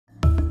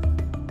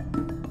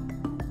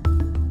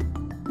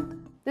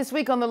This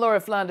week on the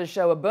Laura Flanders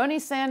Show, a Bernie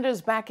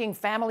Sanders backing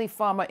family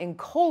farmer in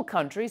coal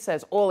country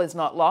says all is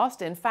not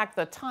lost. In fact,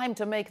 the time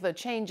to make the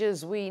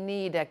changes we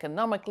need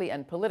economically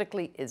and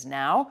politically is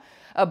now.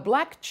 A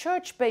black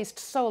church-based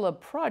solar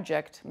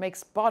project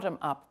makes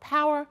bottom-up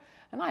power.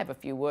 And I have a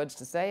few words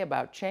to say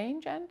about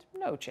change and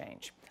no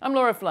change. I'm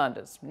Laura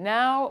Flanders.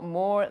 Now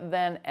more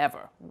than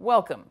ever,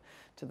 welcome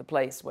to the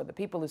place where the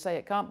people who say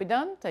it can't be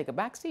done take a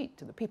back seat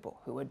to the people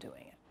who are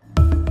doing it.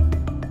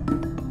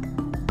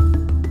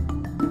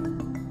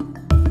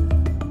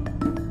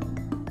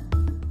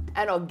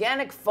 An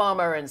organic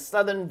farmer in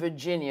Southern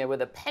Virginia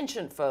with a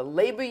penchant for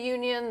labor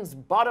unions,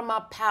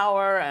 bottom-up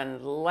power,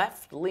 and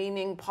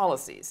left-leaning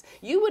policies.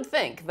 You would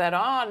think that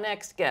our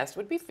next guest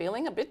would be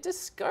feeling a bit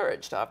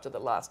discouraged after the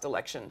last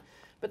election.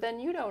 But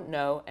then you don't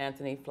know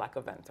Anthony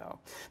Flaccavento.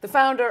 The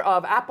founder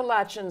of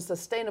Appalachian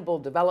Sustainable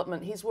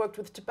Development, he's worked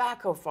with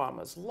tobacco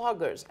farmers,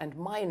 loggers, and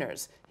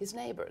miners, his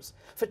neighbors,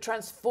 for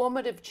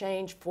transformative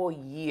change for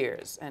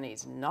years, and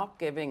he's not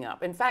giving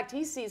up. In fact,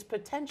 he sees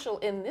potential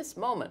in this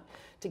moment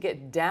to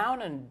get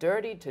down and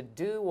dirty to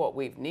do what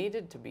we've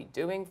needed to be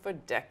doing for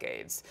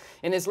decades.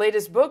 In his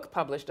latest book,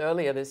 published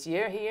earlier this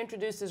year, he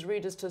introduces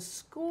readers to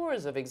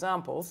scores of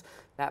examples.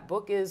 That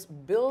book is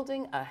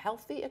Building a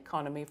Healthy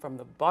Economy from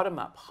the Bottom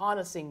Up,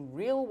 Harnessing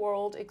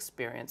Real-World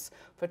Experience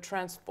for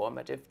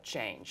Transformative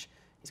Change.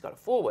 He's got a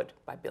foreword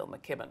by Bill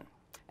McKibben.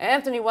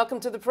 Anthony, welcome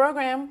to the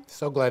program.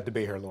 So glad to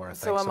be here, Laura.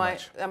 Thanks so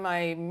much. Am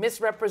I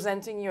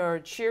misrepresenting your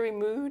cheery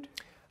mood?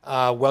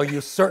 Well,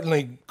 you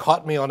certainly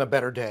caught me on a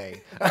better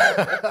day.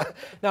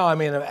 No, I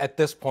mean, at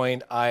this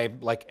point, I,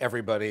 like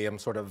everybody, am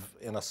sort of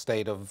in a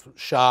state of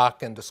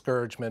shock and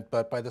discouragement,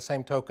 but by the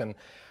same token,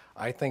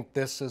 I think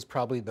this is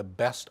probably the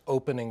best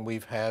opening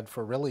we've had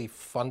for really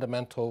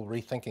fundamental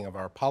rethinking of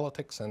our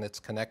politics and its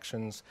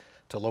connections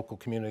to local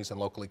communities and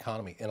local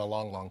economy in a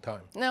long, long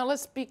time. Now,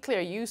 let's be clear.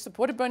 You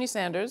supported Bernie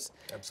Sanders,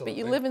 Absolutely. But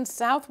you live in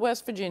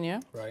Southwest Virginia.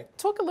 Right.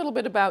 Talk a little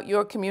bit about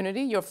your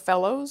community, your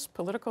fellows,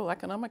 political,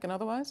 economic, and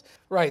otherwise.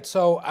 Right.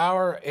 So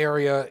our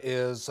area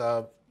is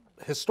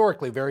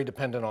historically very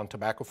dependent on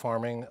tobacco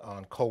farming,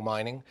 on coal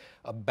mining.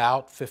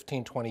 About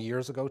 15, 20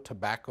 years ago,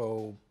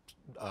 tobacco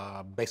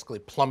basically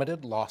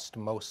plummeted, lost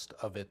most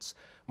of its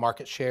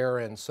market share,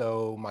 and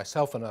so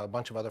myself and a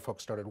bunch of other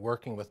folks started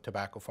working with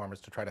tobacco farmers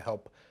to try to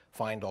help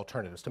find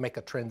alternatives, to make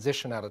a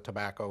transition out of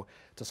tobacco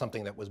to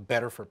something that was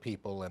better for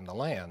people and the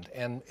land.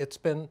 And it's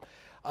been,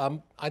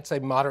 I'd say,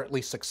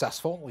 moderately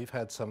successful. We've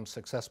had some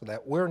success with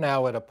that. We're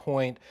now at a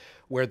point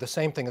where the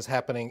same thing is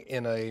happening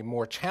in a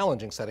more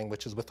challenging setting,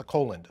 which is with the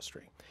coal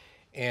industry.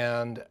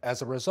 And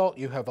as a result,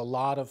 you have a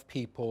lot of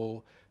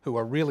people who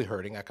are really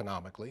hurting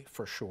economically,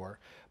 for sure,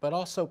 but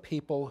also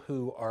people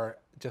who are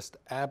just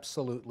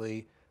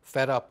absolutely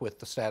fed up with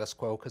the status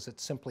quo because it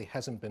simply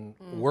hasn't been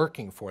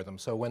working for them.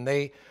 So when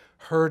they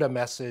heard a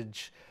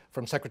message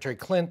from Secretary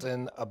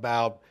Clinton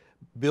about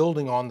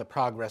building on the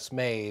progress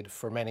made,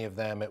 for many of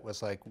them it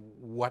was like,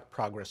 what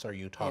progress are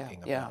you talking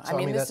about? Yeah, So, I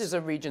mean, this is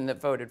a region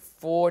that voted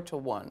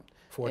 4-1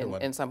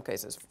 in some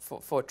cases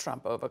for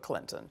Trump over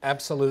Clinton.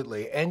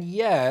 Absolutely, and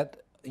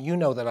yet, you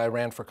know that I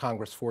ran for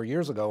Congress 4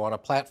 years ago on a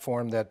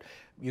platform that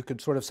you could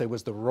sort of say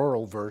was the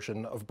rural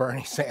version of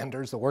Bernie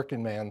Sanders, the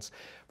working man's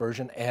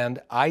version,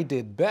 and I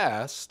did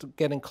best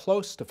getting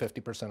close to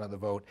 50% of the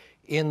vote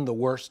in the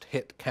worst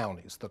hit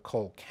counties, the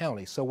coal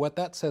counties. So what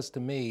that says to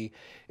me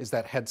is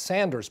that had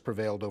Sanders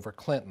prevailed over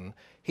Clinton,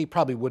 he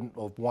probably wouldn't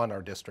have won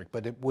our district,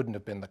 but it wouldn't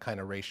have been the kind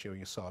of ratio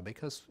you saw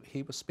because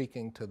he was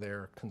speaking to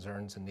their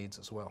concerns and needs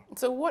as well.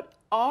 So what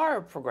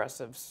are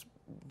progressives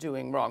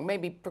doing wrong?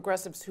 Maybe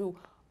progressives who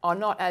are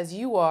not, as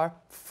you are,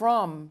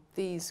 from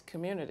these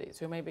communities,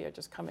 who maybe are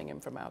just coming in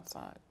from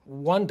outside.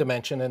 One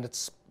dimension, and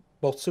it's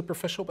both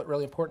superficial but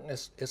really important,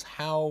 is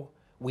how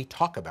we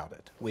talk about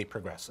it, we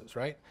progressives,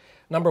 right?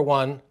 Number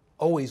one,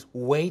 always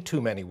way too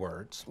many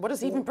words. What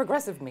does even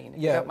progressive mean, if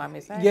you don't mind me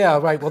saying? Yeah,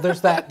 right, well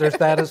there's that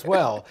as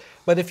well.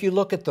 But if you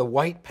look at the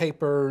white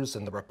papers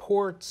and the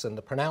reports and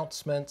the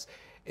pronouncements,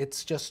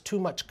 it's just too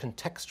much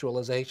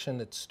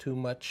contextualization, it's too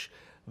much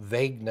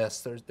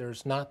vagueness.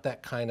 There's not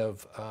that kind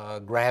of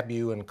grab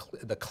you and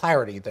the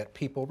clarity that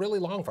people really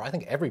long for. I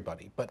think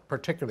everybody, but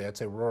particularly I'd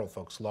say rural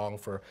folks long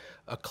for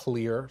a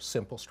clear,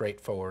 simple,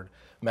 straightforward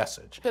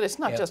message. But it's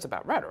not just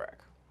about rhetoric.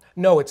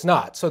 No, it's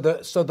not.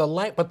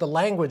 But the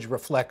language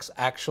reflects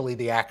actually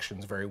the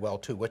actions very well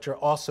too, which are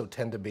also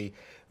tend to be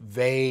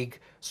vague,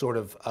 sort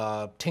of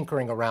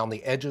tinkering around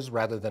the edges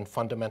rather than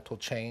fundamental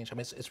change. I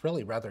mean, it's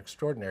really rather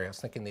extraordinary. I was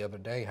thinking the other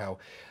day how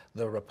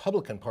the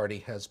Republican Party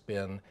has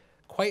been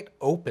quite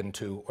open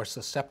to or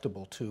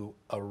susceptible to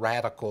a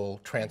radical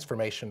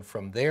transformation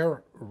from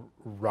their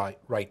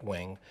right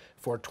wing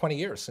for 20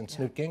 years since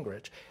Newt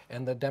Gingrich,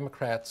 and the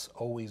Democrats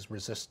always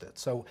resist it.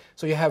 So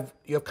you have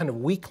kind of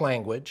weak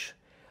language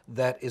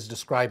that is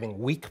describing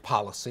weak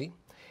policy,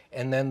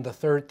 and then the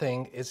third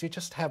thing is you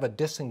just have a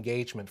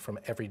disengagement from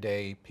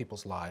everyday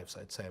people's lives,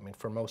 I'd say. I mean,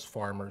 for most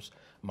farmers,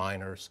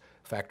 miners,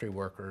 factory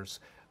workers,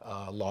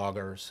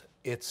 loggers.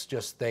 It's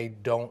just they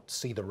don't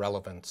see the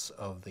relevance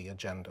of the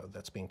agenda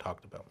that's being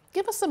talked about.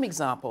 Give us some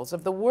examples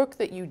of the work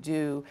that you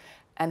do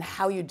and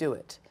how you do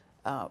it.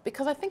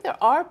 Because I think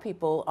there are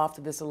people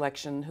after this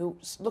election who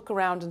look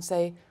around and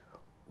say,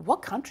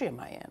 what country am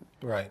I in?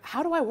 Right.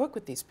 How do I work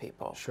with these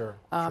people? Sure.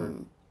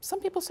 Some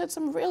people said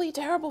some really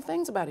terrible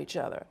things about each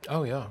other.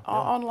 Oh, yeah.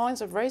 On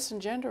lines of race and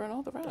gender and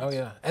all the rest. Oh,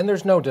 yeah. And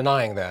there's no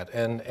denying that.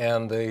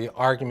 And the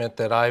argument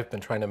that I've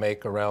been trying to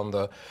make around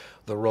the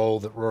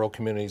role that rural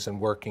communities and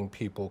working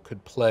people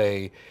could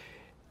play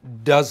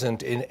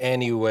doesn't in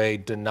any way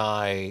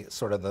deny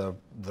sort of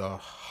the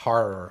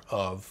horror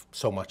of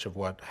so much of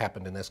what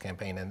happened in this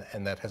campaign,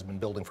 and that has been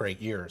building for 8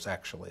 years,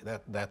 actually.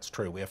 That's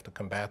true. We have to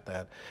combat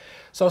that.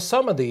 So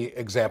some of the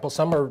examples,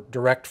 some are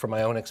direct from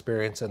my own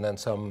experience, and then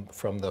some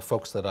from the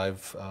folks that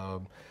I've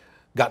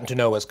gotten to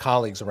know as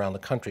colleagues around the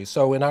country.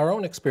 So in our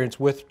own experience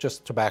with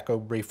just tobacco,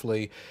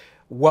 briefly,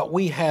 what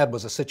we had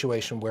was a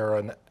situation where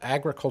an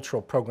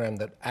agricultural program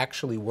that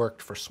actually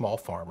worked for small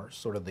farmers,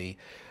 sort of the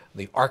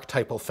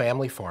archetypal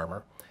family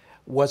farmer,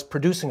 was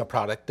producing a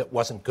product that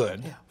wasn't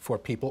good for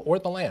people or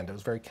the land. It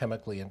was very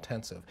chemically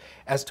intensive.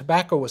 As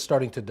tobacco was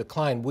starting to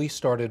decline, we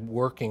started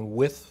working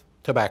with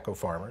tobacco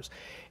farmers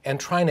and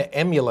trying to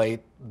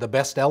emulate the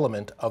best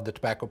element of the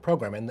tobacco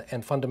program.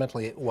 And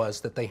fundamentally it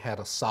was that they had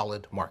a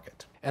solid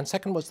market. And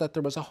second was that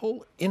there was a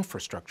whole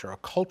infrastructure, a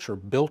culture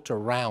built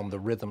around the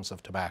rhythms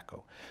of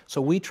tobacco. So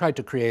we tried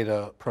to create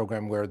a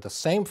program where the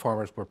same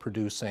farmers were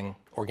producing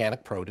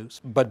organic produce,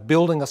 but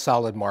building a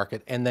solid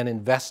market and then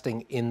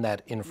investing in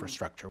that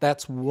infrastructure.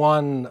 That's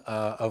one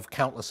of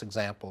countless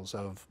examples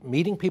of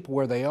meeting people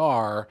where they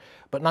are,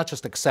 but not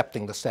just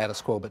accepting the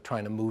status quo, but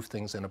trying to move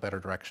things in a better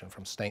direction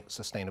from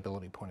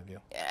sustainability point of view.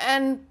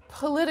 And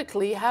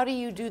politically, how do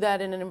you do that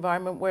in an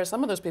environment where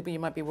some of those people you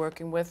might be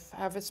working with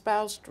have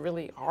espoused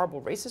really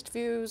horrible racist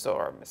views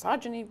or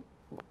misogyny?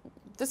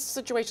 This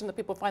situation that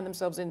people find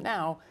themselves in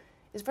now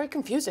is very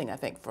confusing, I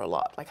think, for a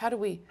lot. Like, who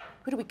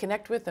do we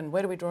connect with, and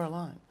where do we draw a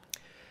line?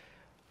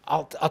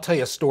 I'll tell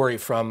you a story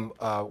from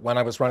when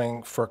I was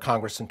running for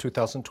Congress in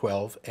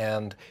 2012,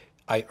 and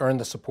I earned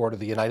the support of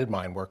the United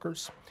Mine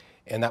Workers,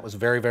 and that was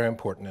very, very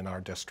important in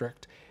our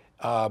district.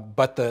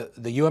 But the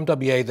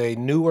UMWA, they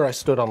knew where I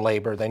stood on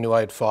labor. They knew I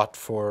had fought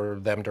for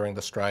them during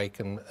the strike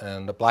and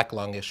the black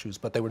lung issues,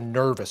 but they were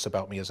nervous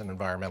about me as an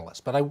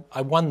environmentalist. But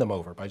I won them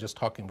over by just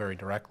talking very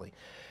directly.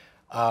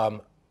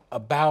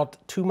 About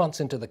 2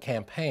 months into the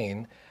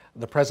campaign,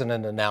 the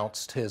president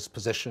announced his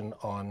position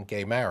on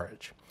gay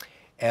marriage.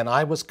 And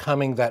I was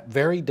coming that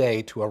very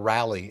day to a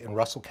rally in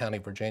Russell County,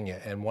 Virginia,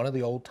 and one of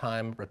the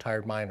old-time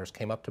retired miners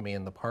came up to me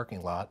in the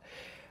parking lot,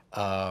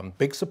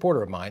 big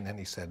supporter of mine, and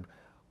he said,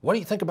 "What do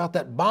you think about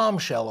that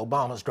bombshell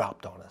Obama's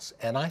dropped on us?"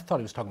 And I thought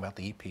he was talking about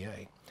the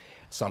EPA,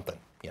 something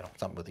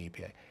with the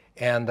EPA.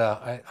 And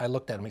I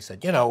looked at him, he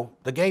said,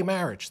 the gay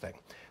marriage thing.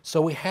 So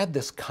we had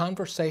this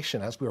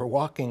conversation as we were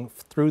walking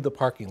through the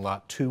parking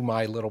lot to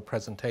my little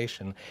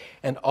presentation,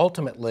 and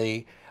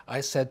ultimately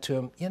I said to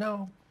him,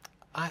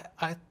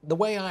 the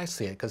way I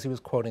see it, because he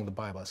was quoting the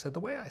Bible, I said, the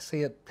way I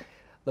see it,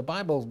 the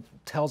Bible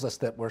tells us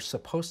that we're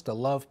supposed to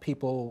love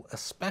people,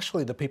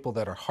 especially the people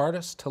that are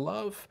hardest to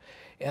love.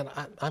 And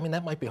I mean,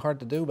 that might be hard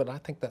to do, but I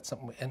think that's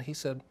something. And he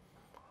said,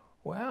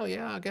 well,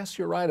 yeah, I guess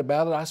you're right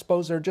about it. I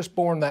suppose they're just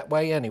born that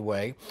way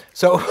anyway.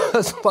 So it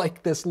was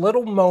like this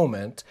little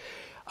moment.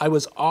 I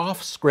was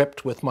off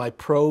script with my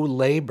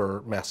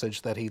pro-labor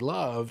message that he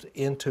loved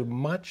into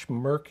much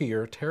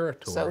murkier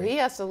territory. So he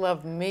has to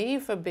love me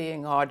for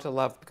being hard to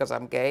love because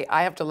I'm gay.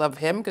 I have to love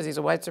him because he's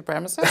a white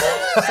supremacist?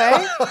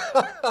 Say?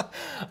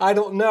 I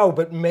don't know,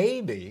 but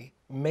maybe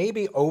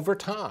over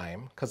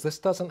time, because this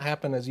doesn't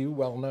happen, as you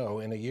well know,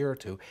 in a year or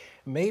two,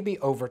 maybe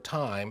over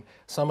time,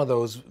 some of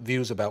those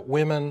views about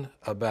women,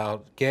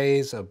 about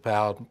gays,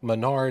 about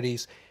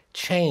minorities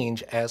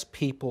change as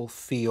people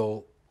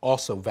feel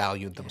also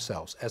valued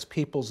themselves, as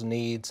people's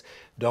needs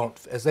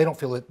as they don't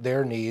feel that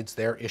their needs,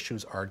 their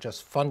issues are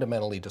just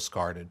fundamentally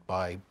discarded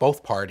by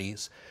both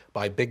parties,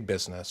 by big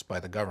business, by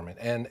the government.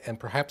 And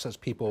perhaps as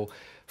people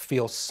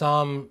feel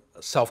some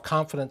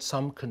self-confidence,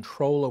 some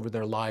control over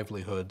their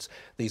livelihoods,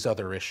 these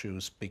other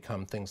issues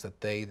become things that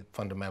they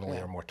fundamentally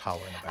are more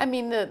tolerant about. I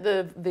mean,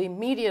 the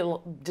media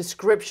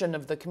description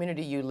of the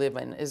community you live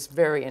in is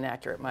very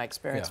inaccurate, my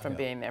experience from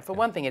being there. For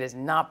one thing, it is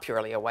not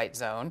purely a white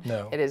zone.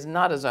 No. It is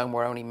not a zone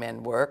where only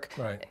men work.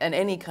 Right. And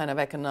any kind of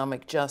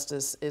economic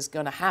justice is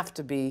going to have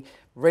to be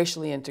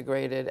racially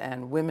integrated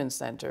and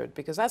women-centered,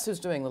 because that's who's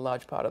doing the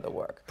large part of the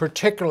work.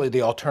 Particularly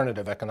the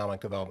alternative economic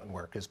development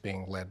work is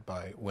being led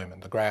by women,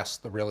 the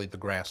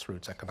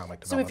grassroots economic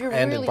development,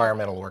 and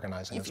environmental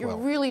organizing as well. If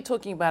you're really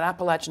talking about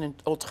Appalachian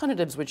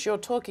alternatives, which you're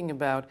talking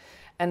about,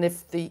 and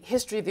if the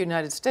history of the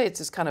United States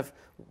is kind of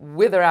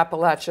wither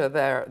Appalachia,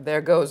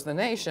 there goes the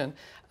nation,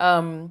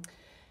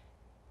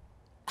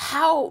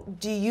 how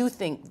do you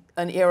think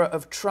an era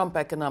of Trump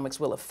economics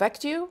will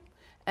affect you?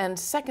 And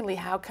secondly,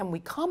 how can we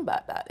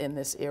combat that in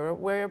this era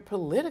where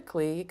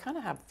politically you kind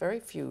of have very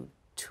few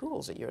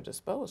tools at your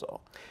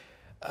disposal?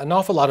 An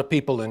awful lot of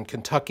people in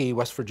Kentucky,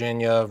 West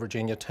Virginia,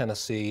 Virginia,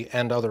 Tennessee,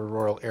 and other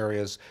rural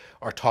areas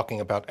are talking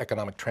about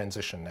economic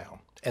transition now.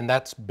 And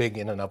that's big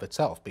in and of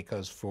itself,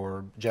 because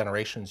for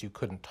generations you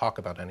couldn't talk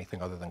about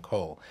anything other than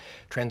coal.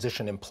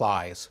 Transition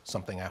implies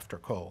something after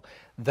coal.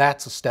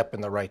 That's a step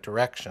in the right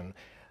direction.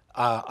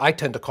 I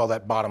tend to call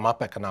that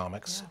bottom-up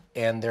economics,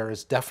 and there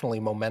is definitely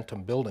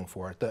momentum building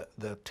for it.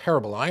 The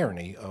terrible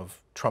irony of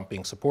Trump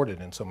being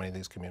supported in so many of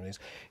these communities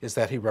is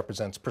that he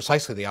represents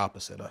precisely the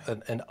opposite,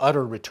 an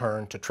utter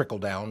return to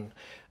trickle-down,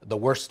 the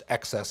worst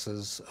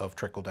excesses of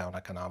trickle-down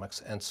economics.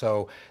 And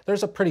so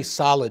there's a pretty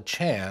solid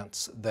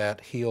chance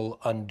that he'll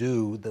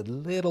undo the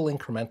little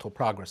incremental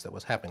progress that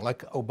was happening,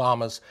 like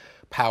Obama's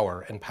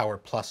Power and Power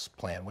Plus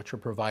plan, which are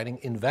providing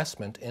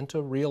investment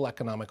into real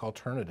economic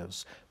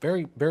alternatives,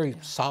 very, very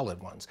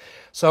solid ones.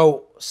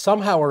 So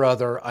somehow or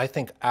other, I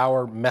think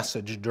our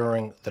message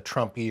during the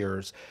Trump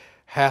years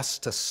has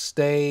to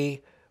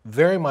stay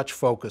very much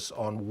focused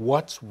on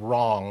what's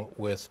wrong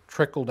with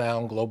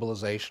trickle-down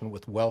globalization,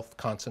 with wealth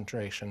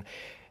concentration,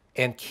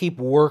 and keep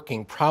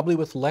working, probably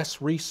with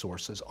less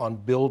resources, on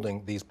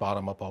building these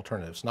bottom-up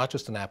alternatives, not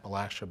just in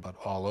Appalachia, but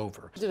all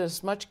over. Did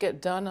as much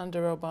get done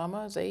under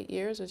Obama's 8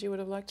 years as you would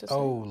have liked to see?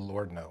 Oh,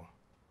 Lord, no.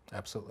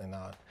 Absolutely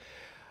not.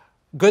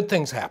 Good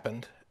things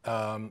happened,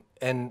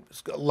 and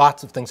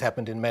lots of things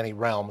happened in many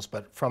realms,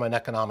 but from an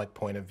economic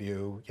point of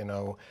view, you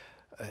know,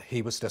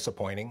 he was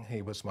disappointing.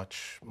 He was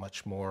much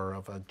more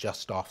of a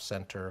just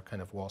off-center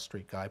kind of Wall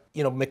Street guy.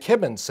 You know,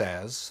 McKibben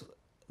says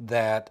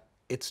that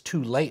it's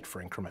too late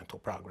for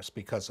incremental progress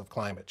because of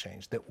climate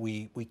change, that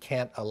we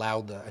can't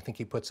allow the, I think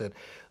he puts it,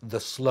 the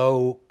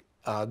slow,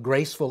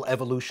 graceful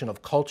evolution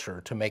of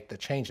culture to make the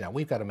change now.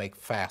 We've got to make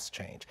fast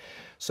change.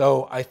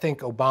 So I think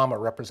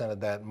Obama represented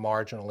that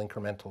marginal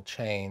incremental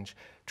change.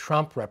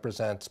 Trump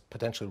represents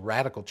potentially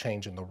radical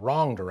change in the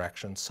wrong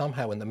direction.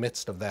 Somehow in the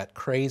midst of that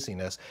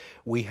craziness,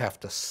 we have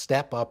to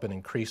step up and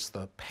increase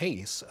the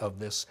pace of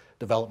this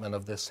development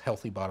of this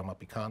healthy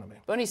bottom-up economy.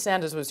 Bernie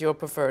Sanders was your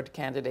preferred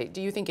candidate.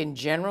 Do you think in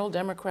general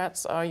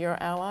Democrats are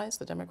your allies?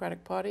 The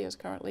Democratic Party is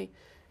currently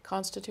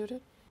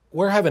constituted?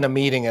 We're having a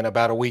meeting in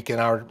about a week in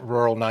our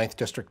rural 9th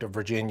District of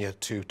Virginia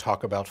to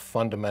talk about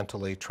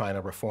fundamentally trying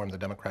to reform the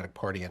Democratic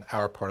Party in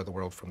our part of the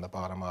world from the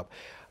bottom up.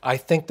 I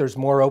think there's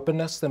more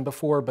openness than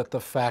before, but the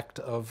fact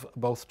of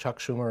both Chuck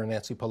Schumer and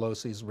Nancy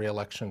Pelosi's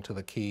reelection to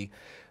the key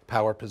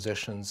power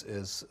positions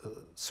is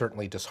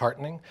certainly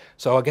disheartening.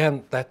 So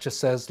again, that just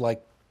says,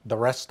 like the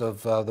rest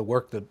of the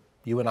work that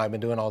you and I have been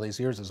doing all these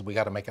years, is we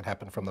got to make it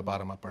happen from the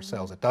bottom up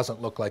ourselves. It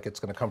doesn't look like it's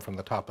going to come from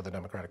the top of the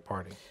Democratic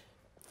Party.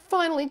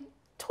 Finally,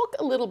 talk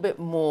a little bit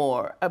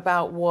more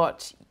about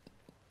what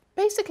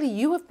basically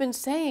you have been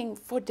saying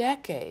for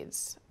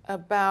decades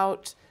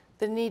about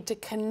the need to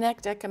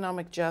connect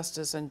economic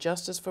justice and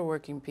justice for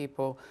working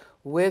people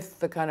with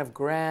the kind of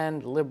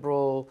grand,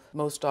 liberal,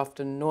 most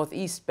often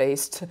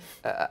Northeast-based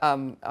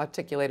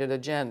articulated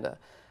agenda.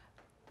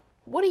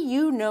 What do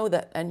you know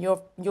that, and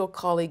your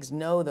colleagues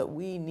know, that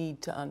we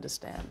need to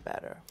understand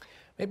better?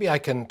 Maybe I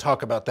can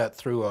talk about that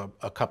through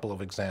a couple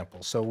of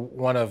examples. So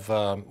one of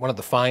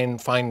the fine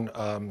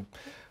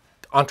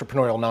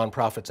entrepreneurial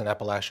nonprofits in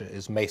Appalachia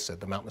is MESA,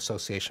 the Mountain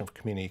Association for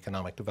Community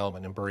Economic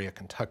Development in Berea,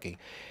 Kentucky.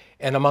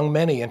 And among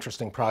many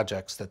interesting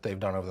projects that they've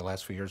done over the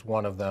last few years,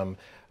 one of them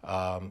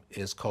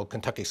is called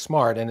Kentucky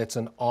Smart, and it's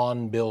an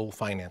on-bill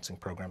financing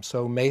program.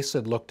 So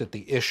MESA looked at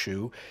the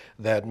issue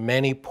that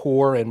many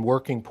poor and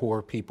working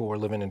poor people were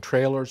living in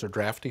trailers or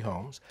drafty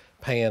homes,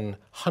 paying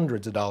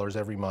hundreds of dollars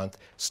every month,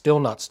 still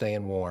not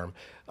staying warm,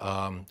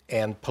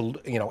 and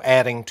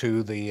adding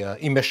to the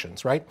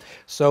emissions, right?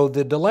 So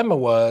the dilemma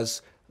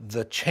was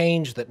the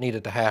change that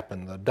needed to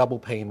happen, the double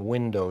pane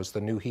windows,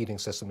 the new heating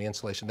system, the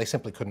insulation, they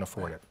simply couldn't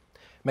afford it.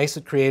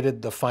 MESA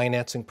created the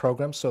financing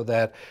program so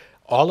that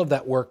all of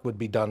that work would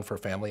be done for a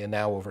family, and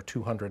now over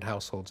 200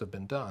 households have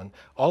been done.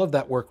 All of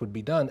that work would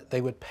be done.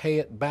 They would pay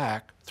it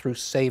back through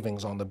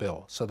savings on the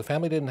bill. So the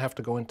family didn't have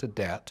to go into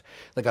debt.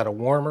 They got a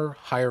warmer,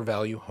 higher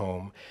value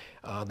home.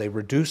 They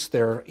reduced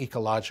their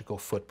ecological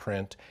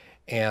footprint,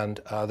 and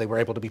they were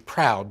able to be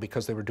proud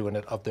because they were doing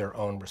it of their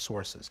own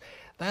resources.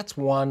 That's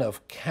one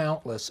of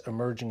countless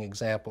emerging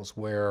examples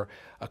where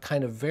a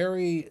kind of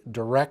very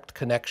direct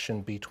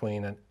connection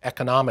between an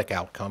economic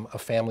outcome, a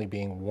family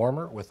being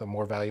warmer with a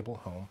more valuable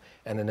home,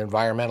 and an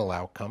environmental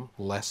outcome,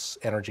 less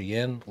energy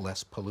in,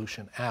 less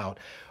pollution out,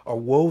 are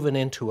woven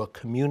into a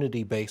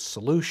community-based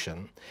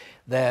solution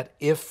that,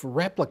 if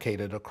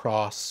replicated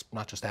across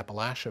not just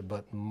Appalachia,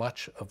 but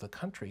much of the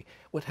country,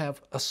 would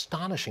have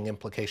astonishing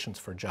implications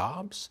for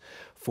jobs,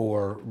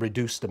 for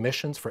reduced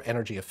emissions, for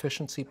energy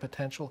efficiency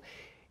potential.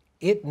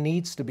 It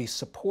needs to be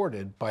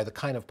supported by the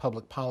kind of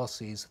public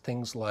policies,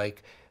 things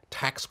like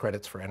tax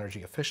credits for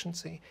energy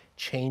efficiency,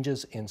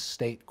 changes in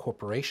state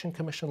corporation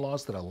commission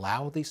laws that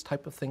allow these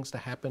type of things to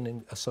happen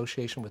in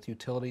association with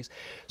utilities.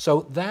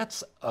 So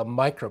that's a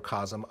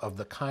microcosm of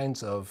the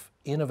kinds of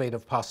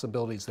innovative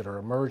possibilities that are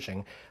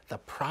emerging. The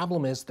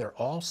problem is they're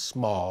all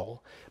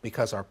small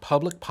because our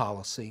public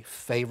policy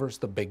favors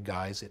the big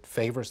guys. It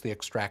favors the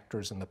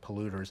extractors and the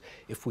polluters.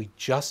 If we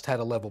just had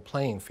a level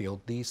playing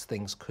field, these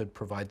things could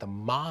provide the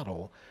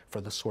model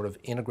for the sort of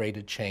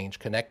integrated change,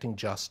 connecting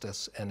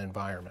justice and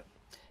environment.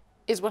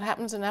 Is what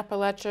happens in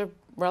Appalachia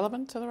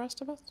relevant to the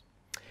rest of us?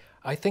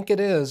 I think it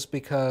is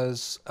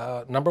because,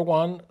 number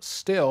one,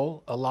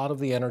 still a lot of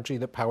the energy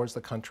that powers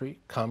the country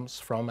comes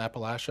from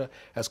Appalachia.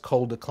 As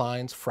coal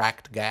declines,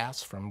 fracked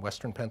gas from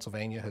western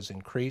Pennsylvania has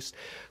increased.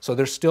 So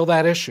there's still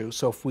that issue.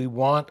 So if we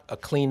want a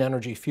clean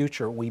energy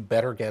future, we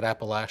better get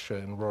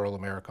Appalachia and rural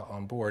America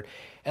on board.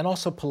 And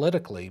also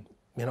politically,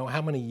 you know,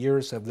 how many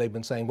years have they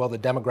been saying, well, the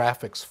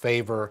demographics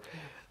favor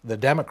the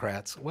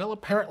Democrats? Well,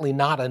 apparently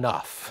not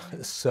enough.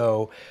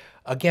 So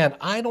again,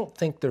 I don't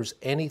think there's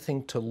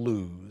anything to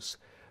lose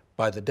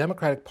by the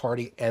Democratic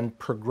Party and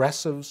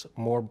progressives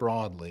more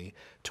broadly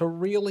to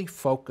really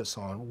focus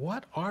on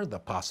what are the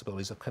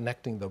possibilities of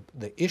connecting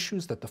the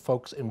issues that the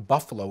folks in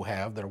Buffalo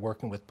have that are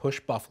working with Push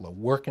Buffalo,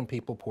 working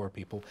people, poor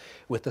people,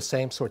 with the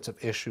same sorts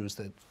of issues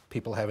that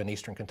people have in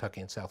Eastern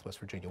Kentucky and Southwest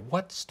Virginia.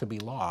 What's to be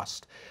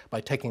lost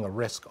by taking a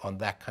risk on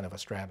that kind of a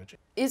strategy?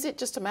 Is it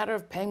just a matter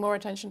of paying more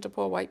attention to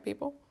poor white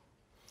people?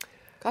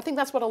 I think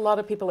that's what a lot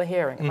of people are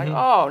hearing. It's like,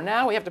 oh,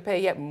 now we have to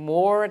pay yet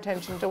more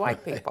attention to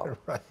white people.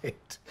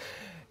 Right.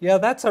 Yeah,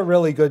 that's a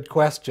really good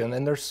question.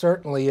 And there's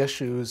certainly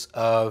issues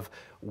of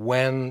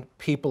when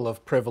people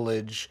of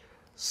privilege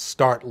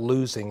start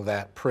losing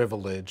that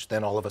privilege,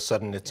 then all of a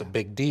sudden it's a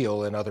big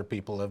deal, and other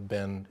people have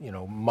been, you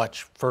know,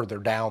 much further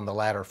down the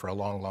ladder for a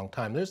long, long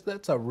time.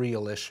 That's a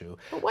real issue.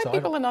 But white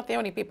people are not the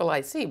only people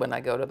I see when I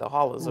go to the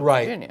hollows of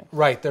Virginia.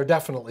 Right, they're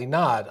definitely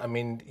not. I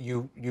mean,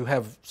 you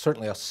have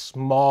certainly a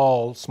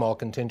small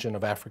contingent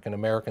of African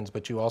Americans,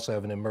 but you also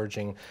have an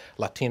emerging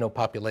Latino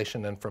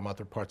population and from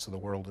other parts of the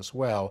world as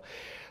well.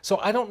 So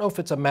I don't know if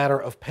it's a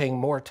matter of paying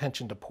more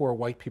attention to poor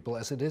white people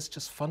as it is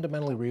just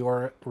fundamentally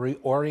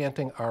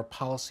reorienting our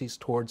policies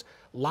towards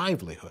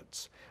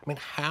livelihoods. I mean,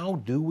 how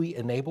do we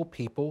enable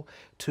people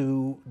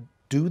to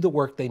do the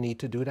work they need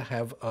to do to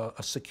have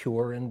a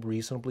secure and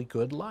reasonably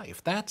good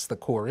life? That's the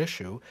core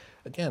issue.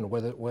 Again,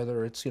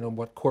 whether it's, you know,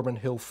 what Corbin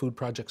Hill Food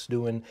Project's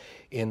doing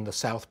in the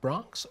South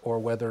Bronx or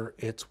whether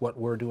it's what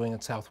we're doing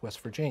in Southwest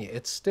Virginia.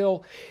 It's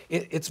still,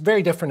 it's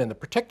very different in the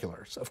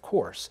particulars, of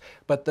course,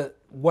 but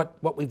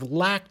what we've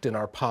lacked in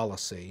our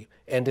policy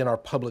and in our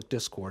public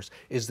discourse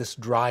is this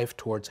drive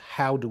towards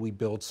how do we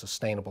build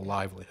sustainable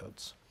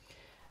livelihoods.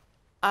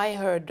 I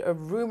heard a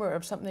rumor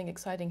of something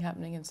exciting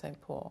happening in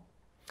St. Paul.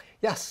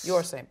 Yes.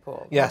 Your St.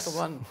 Paul. Yes, the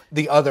one.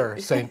 The other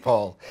St.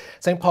 Paul.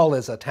 St. Paul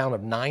is a town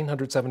of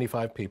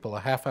 975 people, a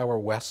half hour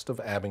west of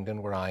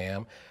Abingdon, where I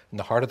am, in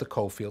the heart of the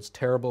coal fields,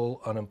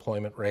 terrible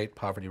unemployment rate,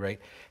 poverty rate,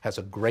 has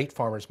a great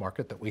farmers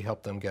market that we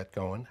helped them get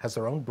going, has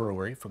their own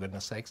brewery, for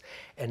goodness sakes,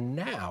 and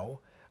now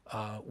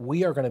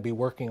we are going to be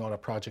working on a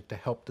project to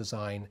help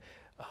design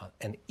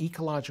an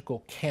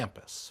ecological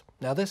campus.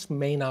 Now, this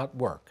may not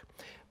work,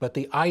 but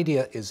the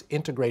idea is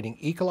integrating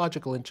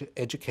ecological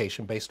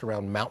education based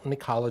around mountain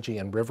ecology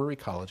and river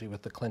ecology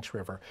with the Clinch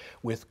River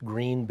with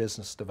green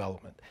business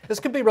development. This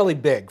could be really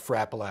big for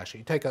Appalachia.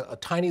 You take a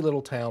tiny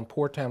little town,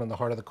 poor town in the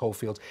heart of the coal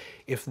fields.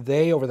 If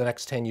they, over the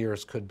next 10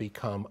 years, could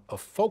become a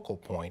focal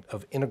point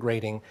of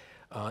integrating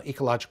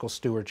ecological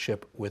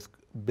stewardship with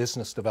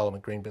business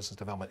development, green business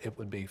development, it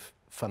would be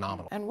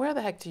phenomenal. And where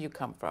the heck do you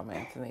come from,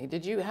 Anthony?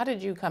 How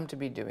did you come to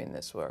be doing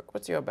this work?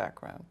 What's your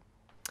background?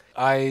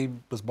 I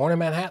was born in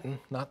Manhattan,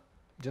 not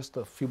just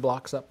a few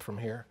blocks up from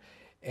here.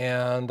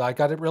 And I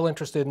got real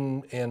interested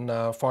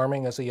in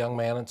farming as a young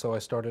man, and so I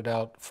started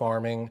out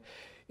farming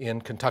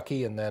in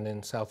Kentucky and then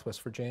in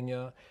Southwest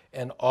Virginia,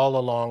 and all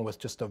along with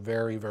just a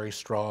very, very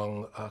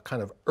strong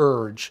kind of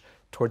urge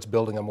towards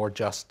building a more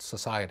just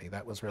society.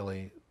 That was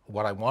really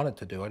what I wanted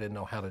to do. I didn't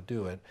know how to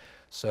do it.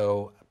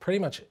 So pretty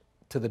much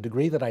to the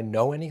degree that I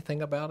know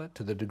anything about it,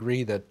 to the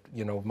degree that,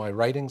 you know, my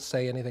writings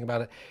say anything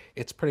about it,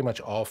 it's pretty much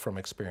all from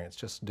experience,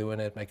 just doing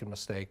it, making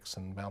mistakes,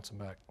 and bouncing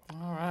back.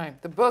 All right.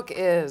 The book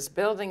is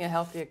Building a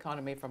Healthy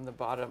Economy from the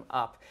Bottom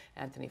Up.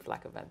 Anthony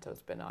Flaccavento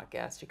has been our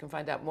guest. You can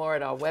find out more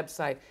at our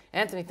website.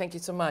 Anthony, thank you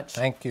so much.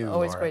 Thank you,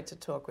 Always Laura. great to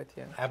talk with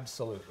you.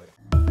 Absolutely.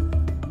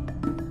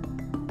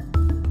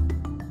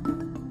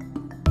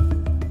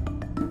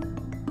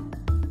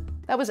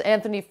 That was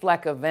Anthony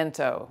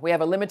Flaccavento. We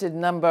have a limited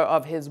number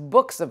of his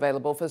books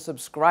available for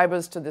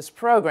subscribers to this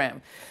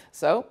program.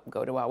 So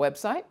go to our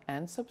website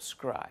and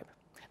subscribe.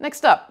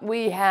 Next up,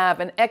 we have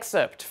an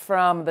excerpt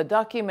from the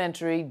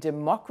documentary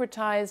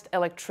Democratized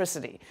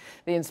Electricity,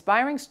 the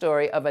inspiring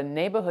story of a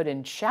neighborhood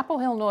in Chapel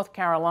Hill, North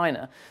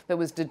Carolina that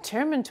was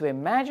determined to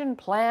imagine,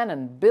 plan,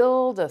 and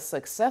build a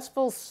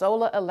successful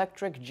solar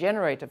electric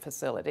generator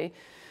facility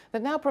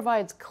that now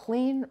provides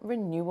clean,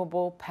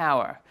 renewable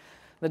power.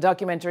 The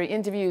documentary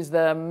interviews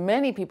the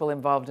many people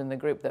involved in the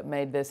group that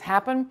made this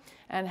happen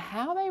and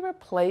how they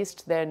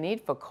replaced their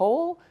need for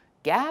coal,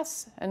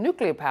 gas, and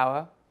nuclear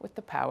power with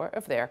the power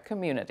of their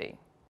community.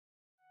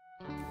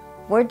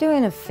 We're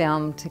doing a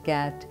film to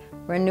get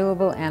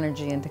renewable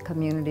energy into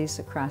communities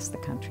across the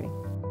country.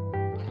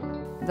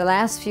 The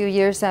last few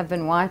years I've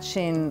been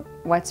watching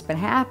what's been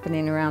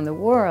happening around the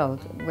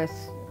world with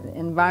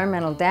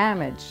environmental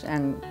damage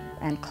and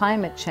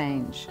climate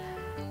change,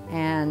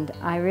 and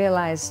I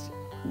realized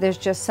there's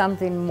just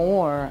something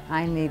more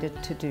I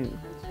needed to do.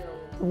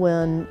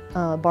 When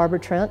Barbara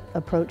Trent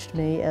approached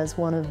me as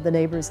one of the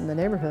neighbors in the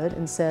neighborhood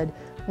and said,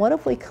 what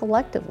if we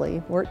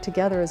collectively work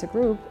together as a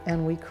group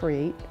and we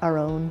create our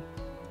own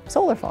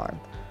solar farm?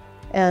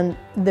 And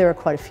there were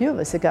quite a few of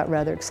us that got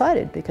rather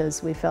excited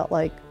because we felt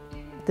like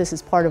this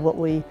is part of what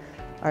we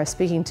are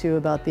speaking to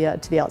about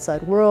to the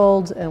outside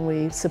world and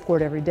we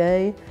support every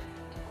day.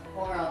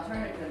 Or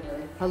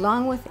alternatively,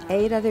 along with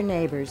 8 other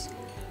neighbors,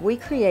 we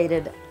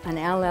created an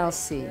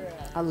LLC,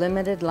 a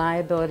limited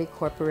liability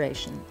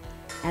corporation,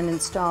 and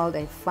installed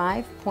a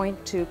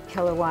 5.2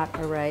 kilowatt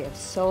array of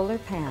solar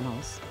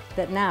panels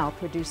that now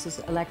produces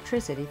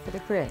electricity for the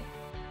grid.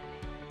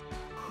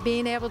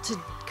 Being able to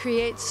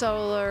create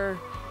solar,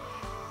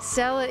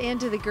 sell it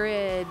into the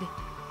grid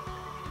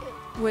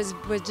was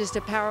just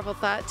a powerful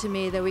thought to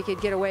me, that we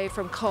could get away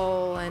from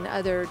coal and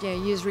other,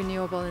 use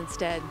renewable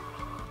instead.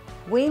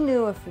 We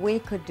knew if we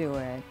could do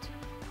it,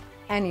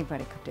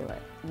 anybody could do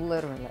it,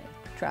 literally,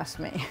 trust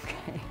me.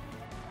 Okay.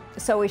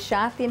 So we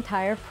shot the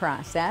entire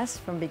process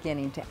from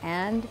beginning to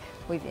end.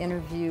 We've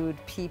interviewed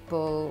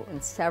people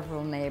in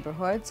several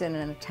neighborhoods in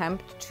an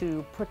attempt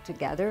to put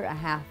together a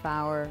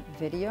half-hour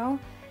video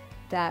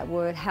that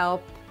would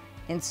help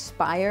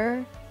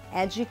inspire,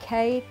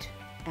 educate,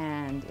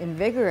 and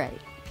invigorate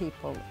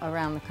people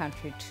around the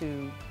country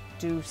to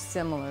do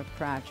similar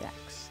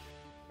projects.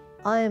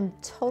 I am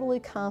totally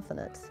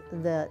confident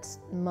that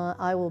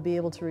I will be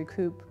able to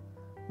recoup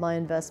my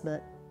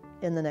investment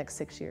in the next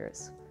 6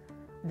 years.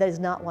 That is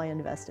not why I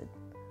invested.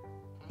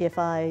 If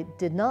I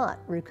did not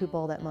recoup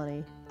all that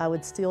money, I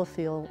would still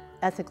feel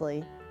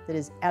ethically that it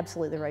is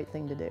absolutely the right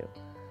thing to do.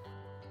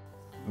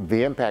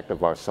 The impact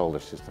of our solar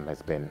system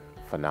has been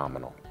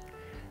phenomenal.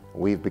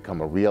 We've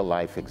become a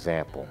real-life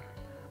example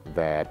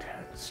that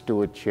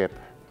stewardship,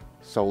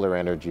 solar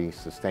energy,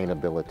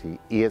 sustainability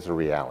is a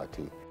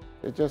reality.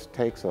 It just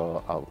takes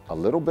a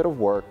little bit of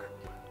work,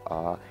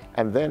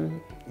 and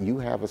then you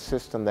have a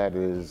system that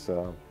is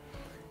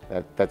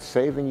that's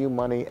saving you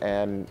money,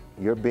 and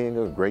you're being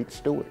a great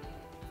steward.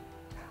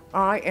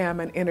 I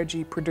am an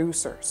energy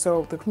producer,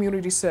 so the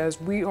community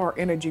says we are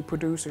energy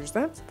producers.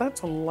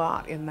 That's a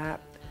lot in that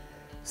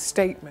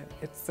statement.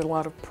 It's a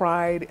lot of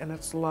pride and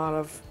it's a lot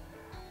of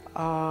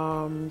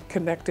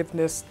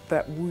connectiveness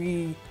that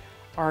we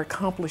are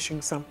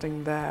accomplishing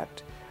something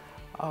that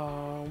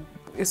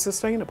is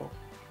sustainable.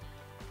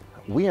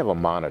 We have a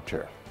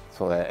monitor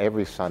so that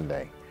every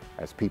Sunday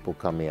as people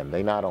come in,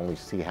 they not only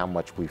see how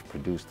much we've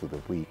produced through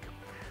the week,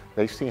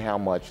 they see how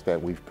much that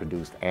we've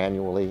produced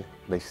annually,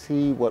 they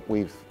see what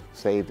we've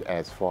saved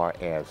as far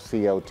as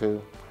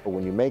CO2. But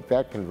when you make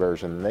that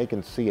conversion, they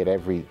can see it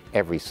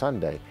every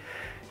Sunday,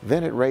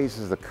 then it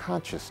raises the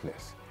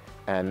consciousness,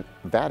 and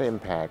that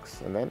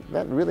impacts, and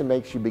that really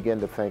makes you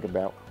begin to think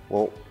about,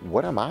 well,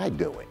 what am I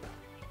doing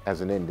as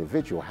an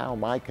individual? How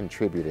am I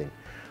contributing?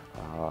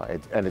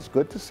 And it's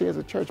good to see as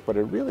a church, but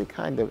it really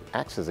kind of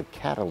acts as a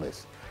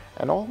catalyst.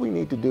 And all we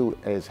need to do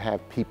is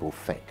have people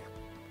think.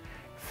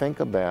 Think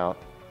about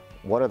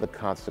what are the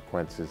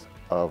consequences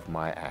of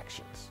my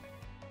actions.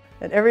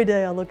 And every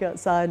day I look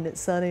outside and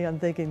it's sunny, I'm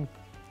thinking,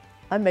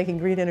 I'm making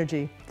green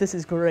energy. This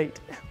is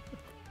great.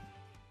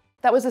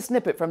 That was a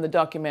snippet from the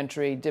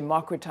documentary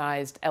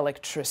Democratized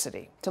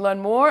Electricity. To learn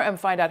more and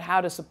find out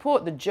how to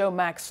support the Joe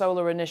Mack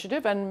Solar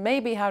Initiative and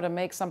maybe how to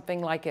make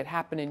something like it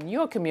happen in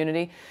your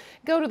community,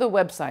 go to the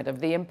website of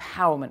the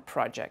Empowerment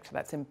Project.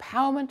 That's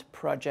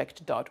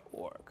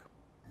empowermentproject.org.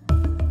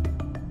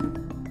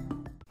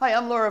 Hi,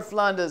 I'm Laura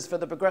Flanders for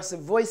the Progressive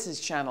Voices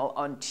channel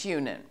on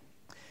TuneIn.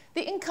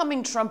 The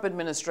incoming Trump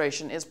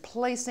administration is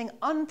placing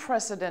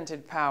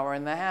unprecedented power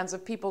in the hands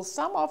of people,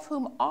 some of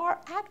whom are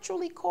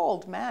actually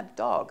called Mad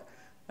Dog,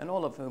 and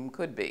all of whom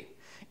could be.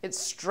 It's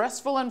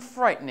stressful and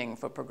frightening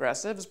for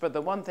progressives, but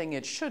the one thing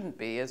it shouldn't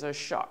be is a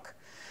shock.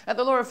 At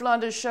the Laura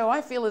Flanders Show,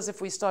 I feel as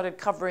if we started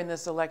covering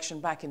this election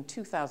back in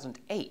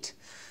 2008.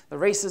 The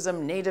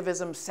racism,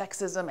 nativism,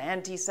 sexism,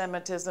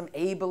 anti-Semitism,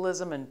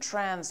 ableism, and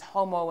trans,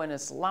 homo, and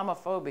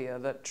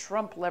Islamophobia that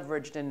Trump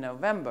leveraged in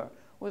November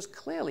was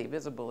clearly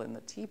visible in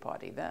the Tea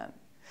Party then.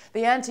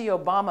 The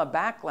anti-Obama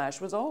backlash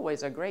was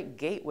always a great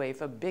gateway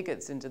for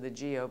bigots into the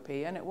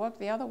GOP, and it worked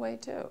the other way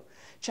too,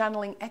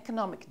 channeling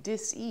economic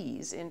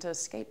dis-ease into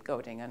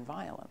scapegoating and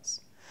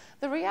violence.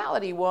 The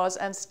reality was,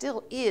 and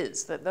still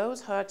is, that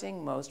those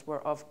hurting most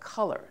were of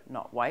color,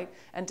 not white,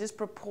 and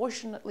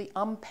disproportionately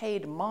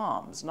unpaid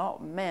moms,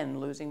 not men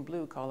losing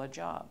blue-collar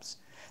jobs.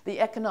 The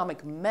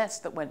economic mess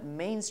that went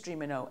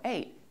mainstream in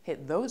 '08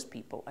 hit those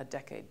people a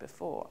decade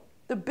before.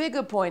 The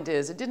bigger point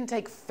is, it didn't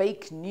take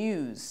fake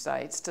news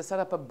sites to set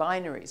up a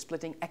binary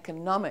splitting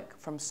economic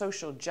from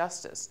social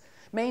justice.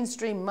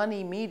 Mainstream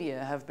money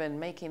media have been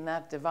making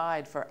that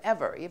divide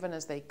forever, even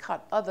as they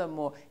cut other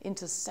more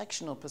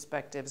intersectional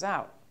perspectives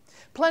out.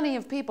 Plenty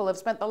of people have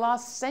spent the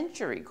last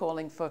century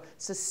calling for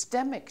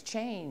systemic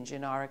change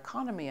in our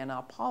economy and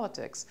our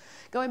politics.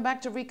 Going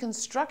back to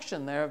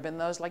Reconstruction, there have been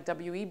those like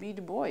W.E.B.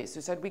 Du Bois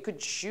who said we could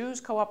choose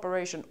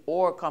cooperation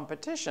or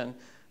competition,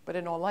 but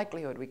in all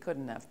likelihood we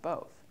couldn't have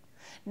both.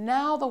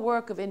 Now the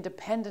work of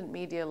independent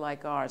media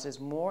like ours is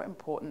more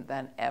important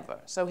than ever.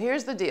 So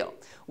here's the deal.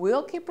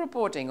 We'll keep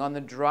reporting on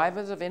the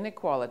drivers of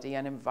inequality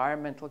and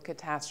environmental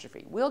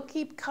catastrophe. We'll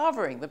keep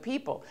covering the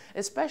people,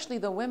 especially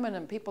the women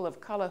and people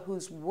of color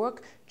whose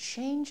work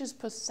changes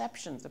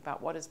perceptions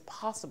about what is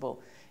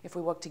possible if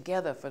we work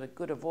together for the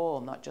good of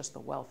all, not just the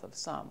wealth of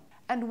some.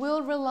 And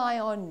we'll rely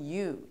on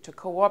you to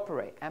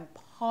cooperate and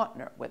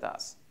partner with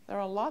us. There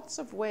are lots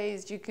of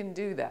ways you can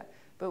do that,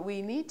 but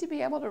we need to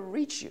be able to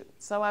reach you.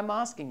 So I'm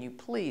asking you,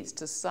 please,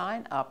 to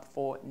sign up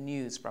for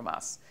news from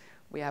us.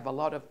 We have a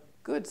lot of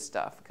good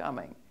stuff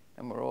coming,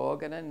 and we're all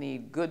going to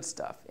need good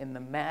stuff in the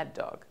mad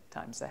dog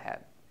times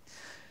ahead.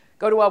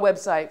 Go to our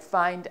website,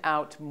 find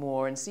out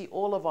more, and see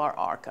all of our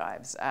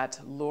archives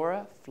at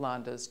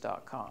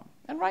lauraflanders.com.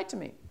 And write to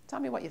me. Tell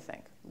me what you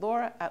think.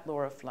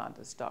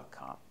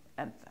 Laura@lauraflanders.com.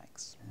 And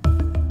thanks.